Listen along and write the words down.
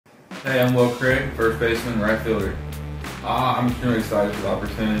Hey, I'm Will Craig, first baseman, right fielder. I'm extremely excited for the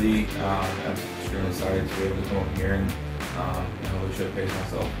opportunity. I'm extremely excited to be able to come up here and really showcase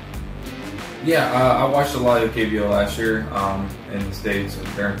myself. Yeah, I watched a lot of KBO last year in the States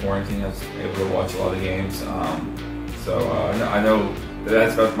during quarantine. I was able to watch a lot of games. So I know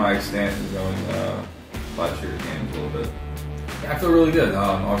that's about my extent of going last year's games a little bit. Yeah, I feel really good.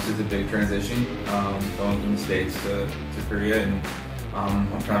 Obviously, it's a big transition going from the States to Korea, and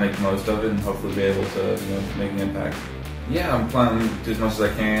I'm trying to make the most of it and hopefully be able to make an impact. Yeah, I'm planning to do as much as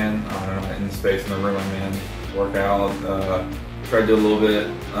I can in the space in the room I'm in, work out, try to do a little bit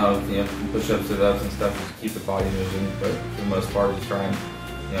of push-ups, sit-ups and stuff just to keep the body moving, but for the most part just try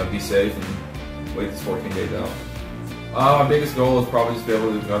and be safe and wait this 14 days out. My biggest goal is probably just be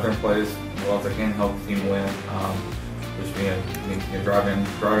able to go out there and play as well as I can, help the team win. Which means driving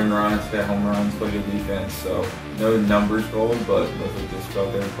runs, hit home runs, play good defense. So no numbers goal, but mostly just go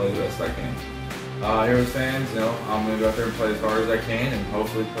out there and play the best I can. Heroes fans, I'm going to go out there and play as hard as I can and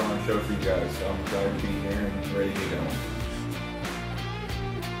hopefully put on a show for you guys. So I'm excited to be here and ready to get going.